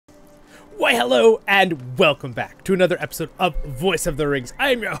Why hello and welcome back to another episode of Voice of the Rings.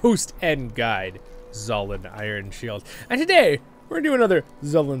 I am your host and guide, Zollin Ironshield. And today, we're going to do another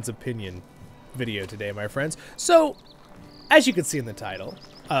Zollin's Opinion video today, my friends. So, as you can see in the title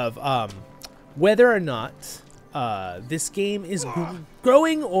of whether or not this game is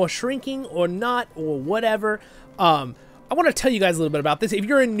growing or shrinking or not or whatever, I want to tell you guys a little bit about this. If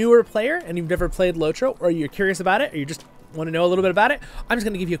you're a newer player and you've never played Lotro, or you're curious about it, or you just want to know a little bit about it, I'm just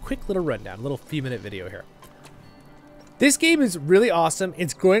going to give you a quick little rundown, a little few-minute video here. This game is really awesome.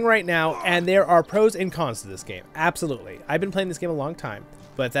 It's growing right now, and there are pros and cons to this game. Absolutely. I've been playing this game a long time,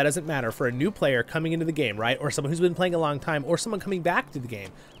 but that doesn't matter for a new player coming into the game, right? Or someone who's been playing a long time, or someone coming back to the game,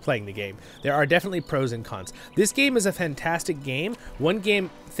 playing the game. There are definitely pros and cons. This game is a fantastic game. One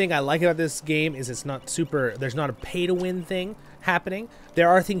thing I like about this game is it's not super, there's not a pay-to-win thing happening. There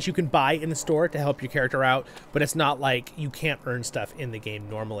are things you can buy in the store to help your character out, but it's not like you can't earn stuff in the game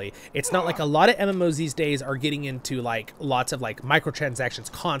normally. It's not like a lot of MMOs these days are getting into like lots of like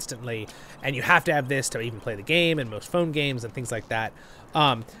microtransactions constantly, and you have to have this to even play the game, and most phone games and things like that.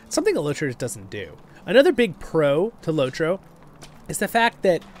 Something that Lotro just doesn't do. Another big pro to Lotro is the fact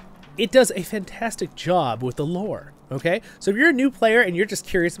that it does a fantastic job with the lore, okay? So if you're a new player and you're just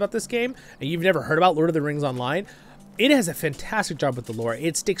curious about this game, and you've never heard about Lord of the Rings Online, it has a fantastic job with the lore.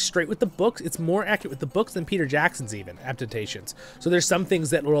 It sticks straight with the books. It's more accurate with the books than Peter Jackson's even adaptations. So there's some things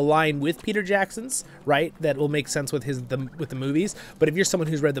that will align with Peter Jackson's, right? That will make sense with with the movies. But if you're someone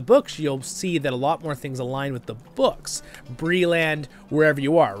who's read the books, you'll see that a lot more things align with the books. Breeland, wherever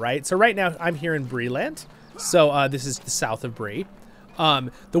you are, right? So right now I'm here in Breeland. So this is the south of Bree.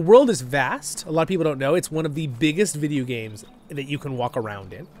 The world is vast. A lot of people don't know. It's one of the biggest video games that you can walk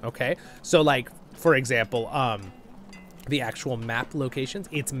around in, okay? So like, for example, the actual map locations,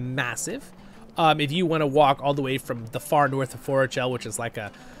 it's massive. If you want to walk all the way from the far north of Forochel, which is like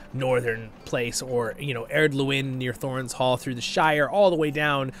a northern place, or, you know, Erd Luin near Thorns Hall through the Shire, all the way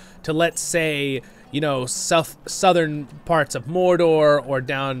down to, let's say, you know, southern parts of Mordor, or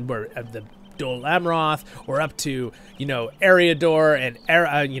down where the Dol Amroth, or up to, you know, Eriador and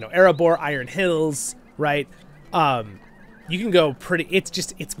Erebor, Iron Hills, right? You can go pretty,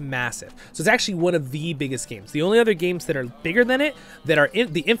 it's massive. So it's actually one of the biggest games. The only other games that are bigger than it, that are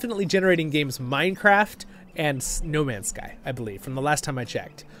the infinitely generating games, Minecraft and No Man's Sky, I believe, from the last time I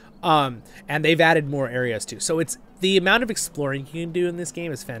checked. And they've added more areas too. So it's, the amount of exploring you can do in this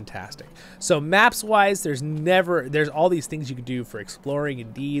game is fantastic. So maps wise, there's all these things you can do for exploring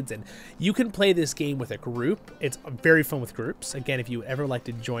and deeds, and you can play this game with a group. It's very fun with groups. Again, if you ever like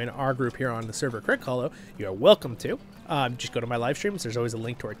to join our group here on the server CrickHollow, you are welcome to. Just go to my live streams. There's always a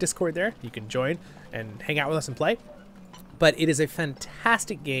link to our Discord there. You can join and hang out with us and play. But it is a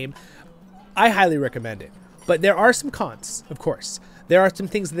fantastic game. I highly recommend it. But there are some cons, of course. There are some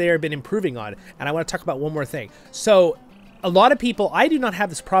things that they have been improving on, and I want to talk about one more thing. So, a lot of people, I do not have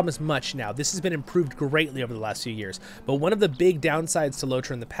this problem as much now. This has been improved greatly over the last few years. But one of the big downsides to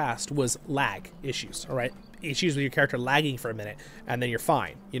Lotro in the past was lag issues, all right? Issues with your character lagging for a minute, and then you're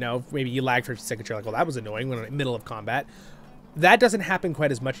fine. You know, maybe you lag for a second, you're like, well, that was annoying when in the middle of combat. That doesn't happen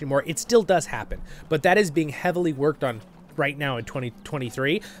quite as much anymore. It still does happen, but that is being heavily worked on right now in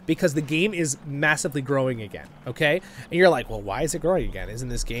 2023 because the game is massively growing again, okay? And you're like, well, why is it growing again? Isn't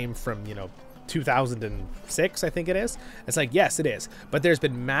this game from, you know, 2006, I think it is? It's like, yes, it is. But there's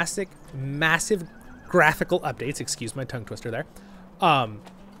been massive graphical updates, excuse my tongue twister there.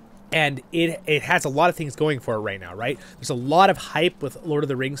 And it has a lot of things going for it right now, right? There's a lot of hype with Lord of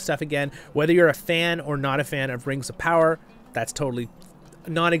the Rings stuff again. Whether you're a fan or not a fan of Rings of Power, that's totally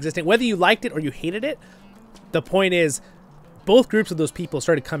non-existent. Whether you liked it or you hated it, the point is, both groups of those people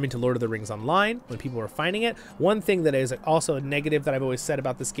started coming to Lord of the Rings Online when people were finding it. One thing that is also a negative that I've always said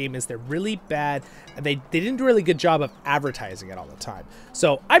about this game is they're really bad, and they didn't do a really good job of advertising it all the time.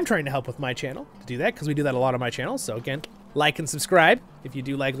 So I'm trying to help with my channel to do that, because we do that a lot on my channel. So again, like and subscribe if you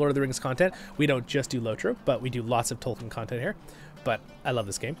do like Lord of the Rings content. We don't just do Lotro, but we do lots of Tolkien content here. But I love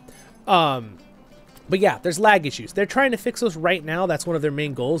this game. But yeah, there's lag issues. They're trying to fix those right now. That's one of their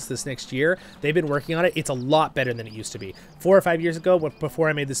main goals this next year. They've been working on it. It's a lot better than it used to be. 4 or 5 years ago, before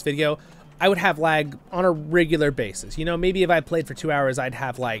I made this video, I would have lag on a regular basis. You know, maybe if I played for 2 hours, I'd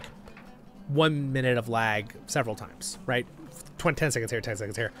have like 1 minute of lag several times, right? 10 seconds here, 10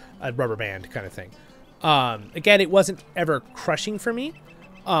 seconds here, a rubber band kind of thing. Again, it wasn't ever crushing for me.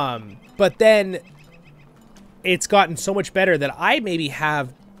 But then it's gotten so much better that I maybe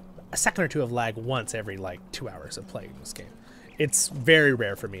have a second or two of lag once every like 2 hours of playing this game. It's very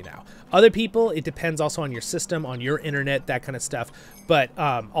rare for me now. Other people, it depends also on your system, on your internet, that kind of stuff. But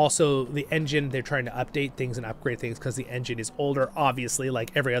also the engine, they're trying to update things and upgrade things because the engine is older, obviously, like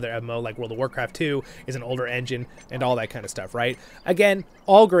every other MMO, like World of Warcraft 2 is an older engine and all that kind of stuff, right? Again,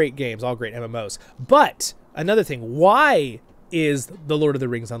 all great games, all great MMOs. But another thing, why is the Lord of the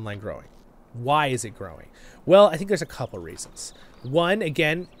Rings Online growing? Why is it growing? Well, I think there's a couple reasons. One,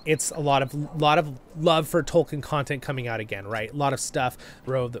 again, it's a lot of love for Tolkien content coming out again, right? A lot of stuff.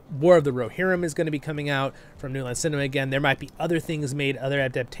 War of the Rohirrim is going to be coming out from New Line Cinema again. There might be other things made, other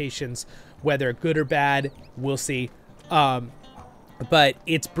adaptations, whether good or bad, we'll see. But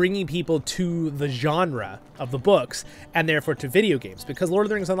it's bringing people to the genre of the books and therefore to video games, because Lord of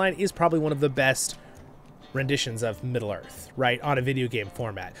the Rings Online is probably one of the best renditions of Middle-earth, right, on a video game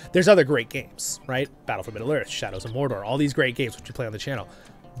format. There's other great games, right? Battle for Middle-earth, Shadows of Mordor, all these great games which you play on the channel.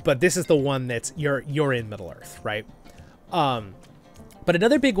 But this is the one that's you're in Middle-earth, right? But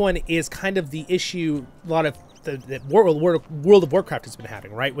another big one is kind of the issue a lot of the World of Warcraft has been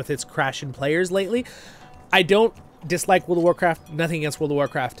having, right, with its crash in players lately. I don't dislike World of Warcraft, nothing against World of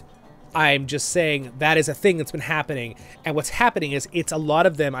Warcraft. I'm just saying that is a thing that's been happening, and what's happening is it's a lot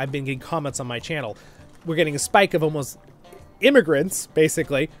of them. I've been getting comments on my channel. We're getting a spike of almost immigrants,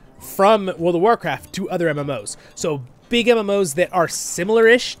 basically, from World of Warcraft to other MMOs. So big MMOs that are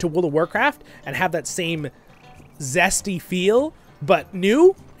similar-ish to World of Warcraft and have that same zesty feel, but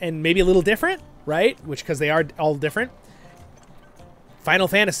new and maybe a little different, right? Which, because they are all different. Final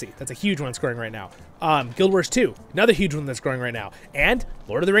Fantasy, that's a huge one that's growing right now. Guild Wars 2, another huge one that's growing right now. And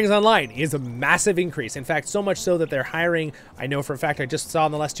Lord of the Rings Online is a massive increase. In fact, so much so that they're hiring, I know for a fact, I just saw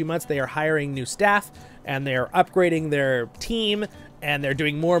in the last 2 months, they are hiring new staff and they're upgrading their team and they're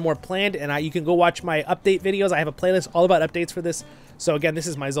doing more and more planned. And you can go watch my update videos. I have a playlist all about updates for this. So again, this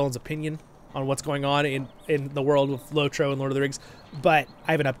is my Zollin's opinion on what's going on in the world with Lotro and Lord of the Rings. But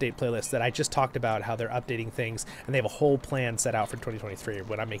I have an update playlist that I just talked about how they're updating things, and they have a whole plan set out for 2023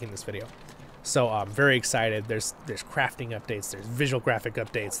 when I'm making this video. So I'm very excited. There's crafting updates, there's visual graphic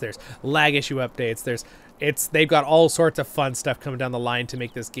updates, there's lag issue updates, they've got all sorts of fun stuff coming down the line to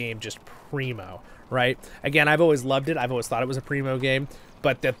make this game just primo, right? Again, I've always loved it. I've always thought it was a primo game,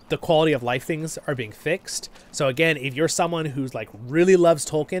 but the quality of life things are being fixed. So again, if you're someone who's like really loves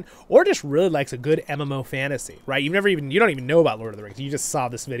Tolkien or just really likes a good MMO fantasy, right? You don't even know about Lord of the Rings. You just saw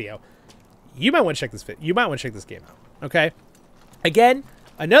this video. You might want to check this you might want to check this game out. Okay? Again,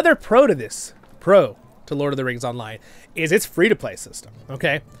 another pro to Lord of the Rings Online is its free-to-play system,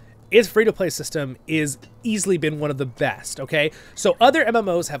 okay? Its free-to-play system is easily been one of the best, okay? So other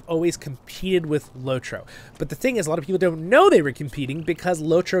MMOs have always competed with Lotro. But the thing is, a lot of people don't know they were competing because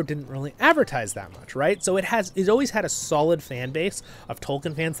Lotro didn't really advertise that much, right? So it's always had a solid fan base of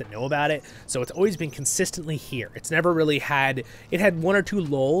Tolkien fans that know about it. So it's always been consistently here. It's never really had, it had 1 or 2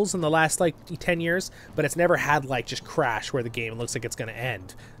 lulls in the last like 10 years, but it's never had like just crash where the game looks like it's going to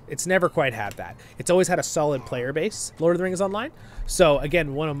end. It's never quite had that. It's always had a solid player base, Lord of the Rings Online. So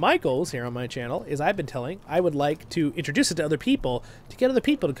again, one of my goals here on my channel is I've been telling I would like to introduce it to other people, to get other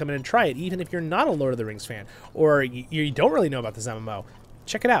people to come in and try it, even if you're not a Lord of the Rings fan or you don't really know about this MMO.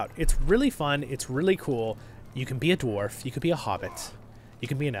 Check it out. It's really fun. It's really cool. You can be a dwarf. You could be a hobbit. You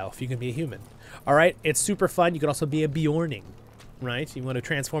can be an elf. You can be a human. All right? It's super fun. You can also be a Bjorning, right? You want to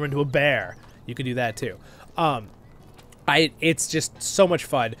transform into a bear. You can do that too. It's just so much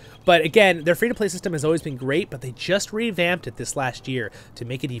fun. But again, their free-to-play system has always been great, but they just revamped it this last year to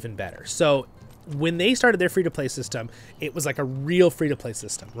make it even better. So when they started their free-to-play system, it was like a real free-to-play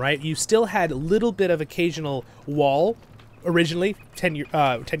system, right? You still had a little bit of occasional wall originally, 10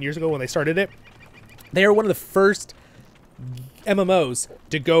 years ago when they started it. They are one of the first MMOs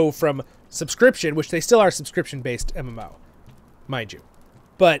to go from subscription, which they still are subscription-based MMO, mind you.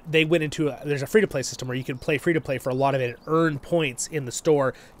 But they went into there's a free-to-play system where you can play free-to-play for a lot of it and earn points in the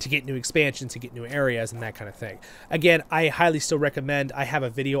store to get new expansions, to get new areas, and that kind of thing. Again, I highly still recommend. I have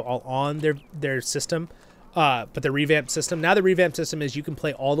a video all on their system, but the revamped system. Now the revamped system is you can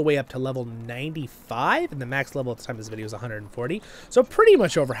play all the way up to level 95, and the max level at the time of this video is 140. So pretty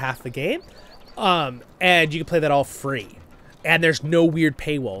much over half the game, and you can play that all free. And there's no weird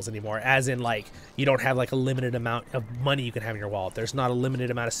paywalls anymore, as in, like, you don't have, like, a limited amount of money you can have in your wallet. There's not a limited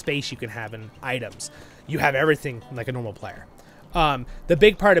amount of space you can have in items. You have everything like a normal player. The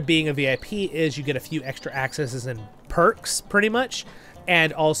big part of being a VIP is you get a few extra accesses and perks, pretty much.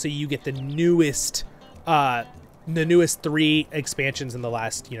 And also you get the newest 3 expansions in the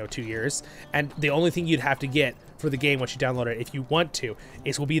last, 2 years. And the only thing you'd have to get for the game once you download it, if you want to,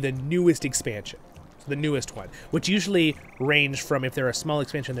 will be the newest expansion. The newest one, which usually range from, if they're a small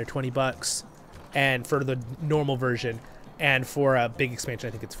expansion, they're $20, and for the normal version, and for a big expansion,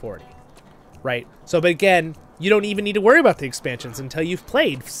 I think it's 40, right? So, but again, you don't even need to worry about the expansions until you've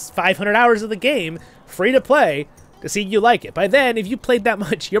played 500 hours of the game, free to play, to see you like it. By then, if you played that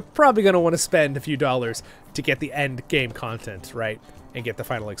much, you're probably going to want to spend a few dollars to get the end game content, right? And get the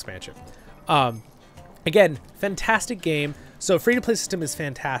final expansion. Again, fantastic game. So free-to-play system is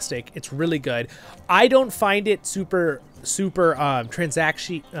fantastic. It's really good. I don't find it super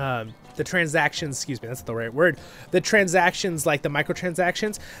transaction. The transactions, excuse me, that's the right word. The transactions, like the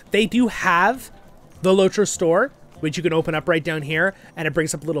microtransactions, they do have the Lotro store, which you can open up right down here, and it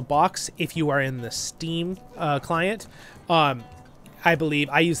brings up a little box if you are in the Steam client. I believe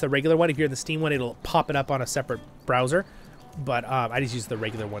I use the regular one. If you're in the Steam one, it'll pop it up on a separate browser. But I just use the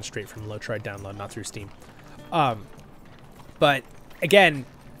regular one straight from Lotro. I download, not through Steam. But again,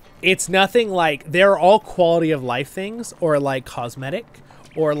 it's nothing like, they're all quality of life things, or like cosmetic,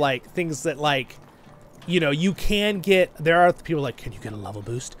 or like things that, like, you know, you can get. There are people like, can you get a level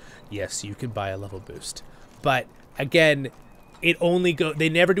boost? Yes, you can buy a level boost. But again, they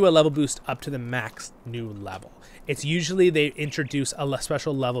never do a level boost up to the max new level. It's usually they introduce a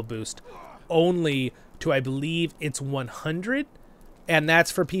special level boost only to, I believe it's 100, and that's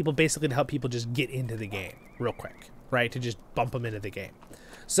for people, basically to help people just get into the game real quick, right? To just bump them into the game.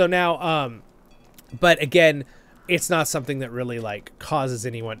 So now, but again, it's not something that really like causes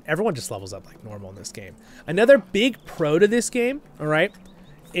anyone. Everyone just levels up like normal in this game. Another big pro to this game, all right,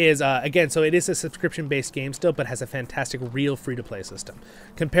 is again, so it is a subscription-based game still, but has a fantastic real free-to-play system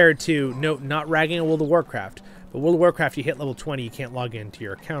compared to, no, not ragging on World of Warcraft, but World of Warcraft, you hit level 20, you can't log into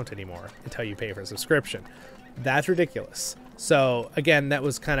your account anymore until you pay for a subscription. That's ridiculous. So again, that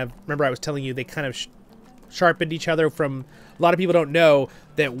was kind of, remember I was telling you, they kind of sharpened each other. From a lot of people don't know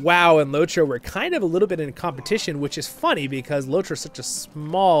that WoW and Lotro were kind of a little bit in competition, which is funny because Lotro is such a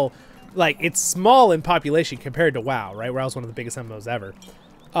small, like, it's small in population compared to WoW, right? WoW's one of the biggest MMOs ever.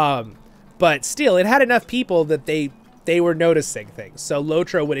 But still, it had enough people that they were noticing things. So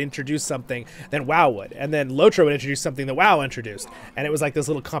Lotro would introduce something, then WoW would, and then Lotro would introduce something that WoW introduced, and it was like this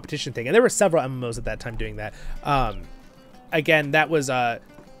little competition thing. And there were several MMOs at that time doing that. Again, that was the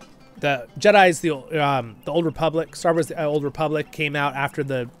Jedi's the Old Republic. Star Wars: The Old Republic came out after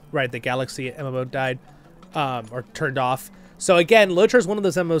the Galaxy MMO died, or turned off. So again, Lotro is one of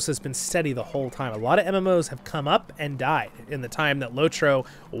those MMOs that's been steady the whole time. A lot of MMOs have come up and died in the time that Lotro,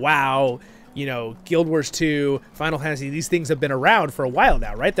 WoW, you know, Guild Wars 2, Final Fantasy, these things have been around for a while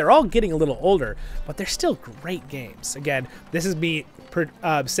now, right? They're all getting a little older, but they're still great games. Again, this is me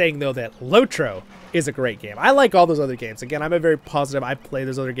saying, though, that Lotro is a great game. I like all those other games. Again, I'm a very positive. I play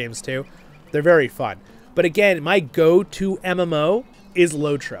those other games too. They're very fun. But again, my go-to MMO is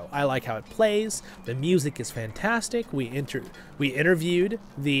Lotro. I like how it plays. The music is fantastic. We interviewed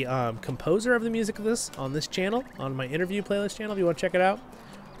the composer of the music of this on this channel, on my interview playlist channel, if you want to check it out.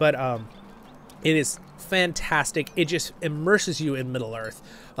 But it is fantastic. It just immerses you in Middle Earth.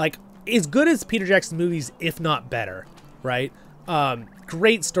 Like, as good as Peter Jackson's movies, if not better, right?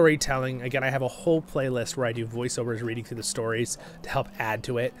 Great storytelling. Again, I have a whole playlist where I do voiceovers reading through the stories to help add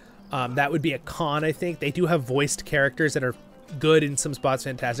to it. That would be a con, I think. They do have voiced characters that are good in some spots,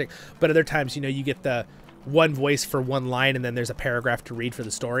 fantastic, but other times, you know, you get the one voice for one line and then there's a paragraph to read for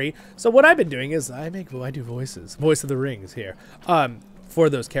the story. So what I've been doing is I do voices, Voice of the Rings here, for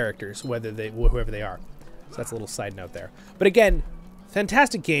those characters, whoever they are. So that's a little side note there. But again,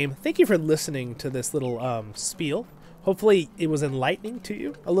 fantastic game. Thank you for listening to this little spiel. Hopefully it was enlightening to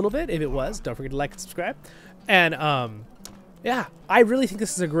you a little bit. If it was, don't forget to like and subscribe. And yeah, I really think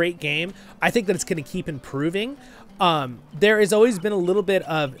this is a great game. I think that it's going to keep improving. There has always been a little bit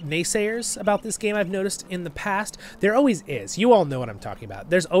of naysayers about this game, I've noticed in the past. There always is. You all know what I'm talking about.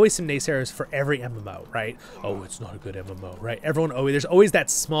 There's always some naysayers for every MMO, right? Oh, it's not a good MMO, right? There's always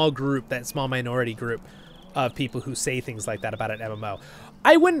that small group, that small minority group of people who say things like that about an MMO.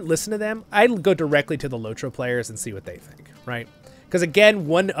 I wouldn't listen to them. I'd go directly to the Lotro players and see what they think, right? Because again,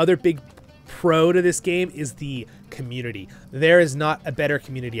 one other big pro to this game is the community. There is not a better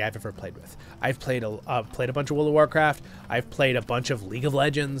community I've ever played with. I've played a bunch of World of Warcraft. I've played a bunch of League of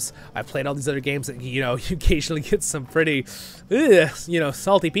Legends. I've played all these other games that, you know, you occasionally get some pretty, you know,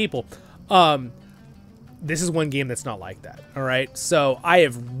 salty people. This is one game that's not like that, all right? So I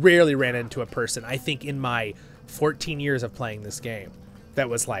have rarely ran into a person, I think in my 14 years of playing this game, that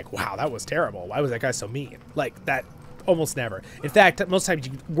was like, wow, that was terrible. Why was that guy so mean? Like that. Almost never. In fact, most times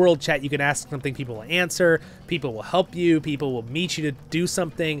world chat, you can ask something, people will answer, people will help you, people will meet you to do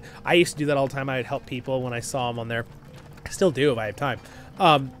something. I used to do that all the time. I would help people when I saw them on there. I still do if I have time.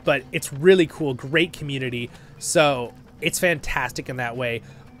 But it's really cool, great community. So it's fantastic in that way.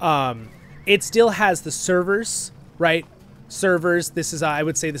 It still has the servers, right? servers. This is, I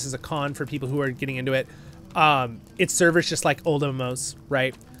would say this is a con for people who are getting into it. It's servers just like old MMOs,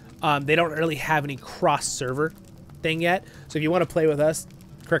 right? They don't really have any cross-server thing yet. So if you want to play with us,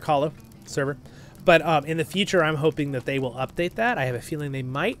 CrickHollow server. But in the future, I'm hoping that they will update that. I have a feeling they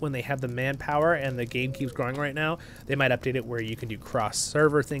might when they have the manpower and the game keeps growing right now. They might update it where you can do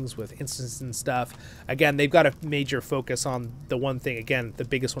cross-server things with instances and stuff. Again, they've got a major focus on the one thing. Again, the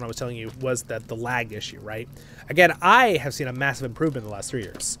biggest one I was telling you was that the lag issue, right? Again, I have seen a massive improvement in the last 3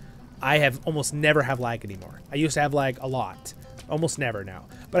 years. I have almost never have lag anymore. I used to have lag a lot. Almost never now.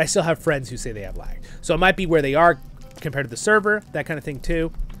 But I still have friends who say they have lag. So it might be where they are compared to the server, that kind of thing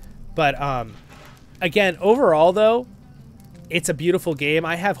too. But again, overall though, it's a beautiful game.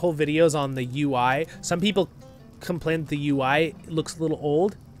 I have whole videos on the UI. Some people complain that the UI looks a little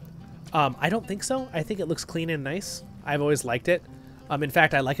old. I don't think so. I think it looks clean and nice. I've always liked it. In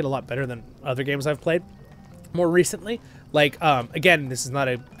fact, I like it a lot better than other games I've played more recently. Like, again, this is not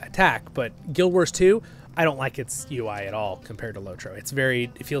an attack, but Guild Wars 2, I don't like its UI at all compared to Lotro.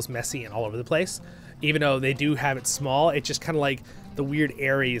 It feels messy and all over the place. Even though they do have it small, it's just kind of like the weird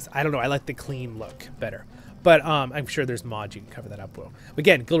areas. I don't know. I like the clean look better. But I'm sure there's mods you can cover that up well.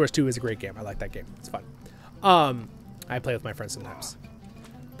 Again, Guild Wars 2 is a great game. I like that game. It's fun. I play with my friends sometimes.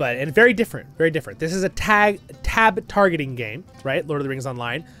 But and very different. Very different. This is a tab targeting game, right? Lord of the Rings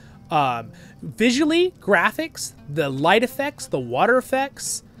Online. Visually, graphics, the light effects, the water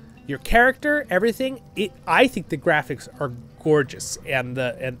effects, your character, everything. I think the graphics are gorgeous and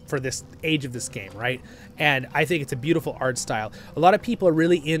for this age of this game, right? And I think it's a beautiful art style. A lot of people are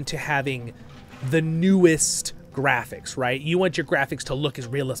really into having the newest graphics, right? You want your graphics to look as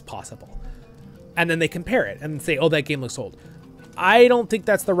real as possible. And then they compare it and say, oh, that game looks old. I don't think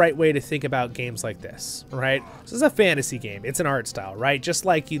that's the right way to think about games like this, right? This is a fantasy game. It's an art style, right? Just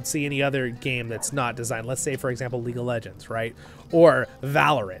like you'd see any other game that's not designed. Let's say, for example, League of Legends, right? Or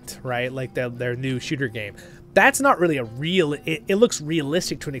Valorant, right? Like their new shooter game. That's not really a real. It looks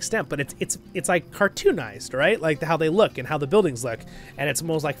realistic to an extent, but it's like cartoonized, right? Like how they look and how the buildings look, and it's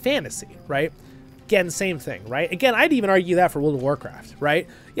almost like fantasy, right? Again, same thing, right? Again, I'd even argue that for World of Warcraft, right?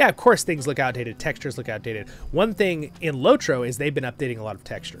 Yeah, of course things look outdated, textures look outdated. One thing in Lotro is they've been updating a lot of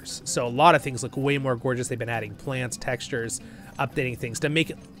textures. So a lot of things look way more gorgeous. They've been adding plants, textures, updating things to make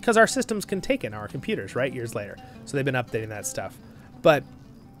it, because our systems can take in our computers, right? Years later. So they've been updating that stuff. But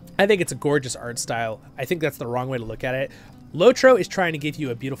I think it's a gorgeous art style. I think that's the wrong way to look at it. Lotro is trying to give you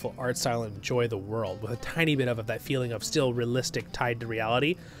a beautiful art style and enjoy the world with a tiny bit of that feeling of still realistic tied to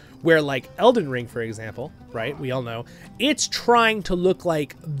reality. Where like Elden Ring, for example, right? We all know it's trying to look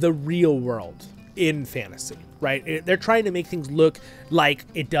like the real world in fantasy, right? They're trying to make things look like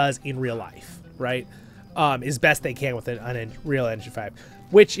it does in real life, right? As best they can with an Unreal Engine 5,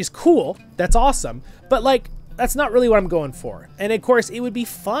 which is cool. That's awesome. But like, that's not really what I'm going for. And of course, it would be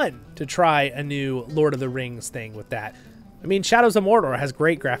fun to try a new Lord of the Rings thing with that. I mean, Shadows of Mordor has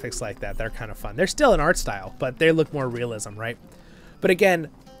great graphics like that. They're kind of fun. They're still an art style, but they look more realism, right? But again,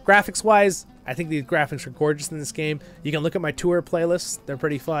 graphics-wise, I think these graphics are gorgeous in this game. You can look at my tour playlists. They're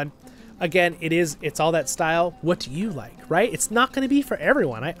pretty fun. Again, it's all that style. What do you like, right? It's not going to be for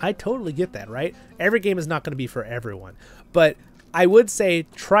everyone. I totally get that, right? Every game is not going to be for everyone. But I would say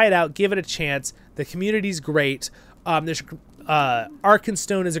try it out. Give it a chance. The community's great. There's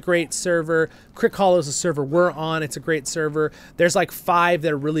Arkenstone is a great server. CrickHollow is a server we're on. It's a great server. There's like 5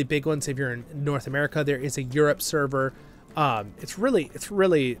 that are really big ones. If you're in North America, there is a Europe server. It's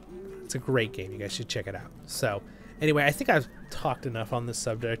a great game. You guys should check it out. So anyway, I think I've talked enough on this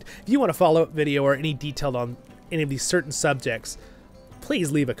subject. If you want a follow-up video or any detail on any of these certain subjects,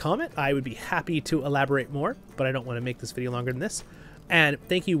 please leave a comment. I would be happy to elaborate more, but I don't want to make this video longer than this. And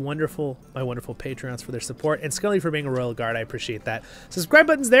thank you, my wonderful Patreons for their support, and Skumley for being a Royal Guard. I appreciate that. Subscribe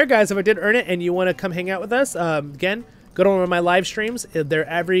button's there, guys, if I did earn it and you want to come hang out with us. Again, go to one of my live streams.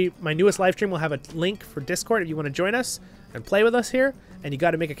 My newest live stream will have a link for Discord if you want to join us and play with us here. And you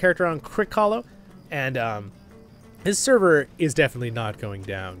got to make a character on CrickHollow. And his server is definitely not going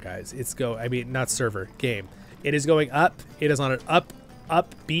down, guys. Not server, game. It is going up. It is on an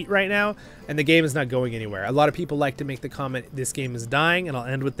up beat right now, and the game is not going anywhere. A lot of people like to make the comment, this game is dying, and I'll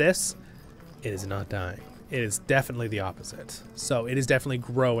end with this. It is not dying. It is definitely the opposite. So it is definitely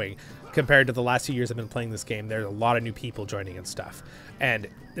growing compared to the last few years I've been playing this game. There's a lot of new people joining and stuff, and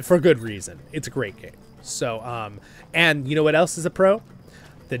for good reason. It's a great game. So, and you know what else is a pro?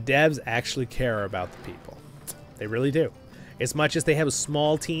 The devs actually care about the people. They really do. As much as they have a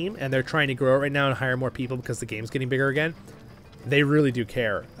small team and they're trying to grow it right now and hire more people because the game's getting bigger again, they really do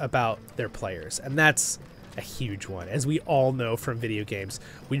care about their players. And that's a huge one. As we all know from video games,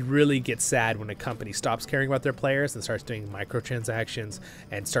 we really get sad when a company stops caring about their players and starts doing microtransactions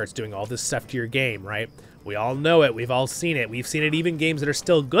and starts doing all this stuff to your game, right? We all know it. We've all seen it. We've seen it even games that are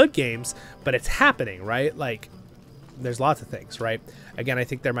still good games, but it's happening, right? Like, there's lots of things, right? Again, I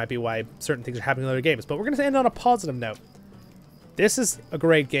think there might be why certain things are happening in other games, but we're going to end on a positive note. This is a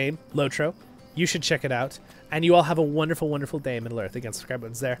great game, Lotro. You should check it out. And you all have a wonderful, wonderful day in Middle-earth. Again, subscribe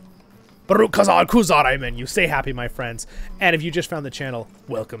button's there. Baruch Kazar Kuzar Amen. You stay happy, my friends. And if you just found the channel,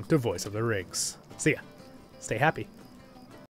 welcome to Voice of the Rings. See ya. Stay happy.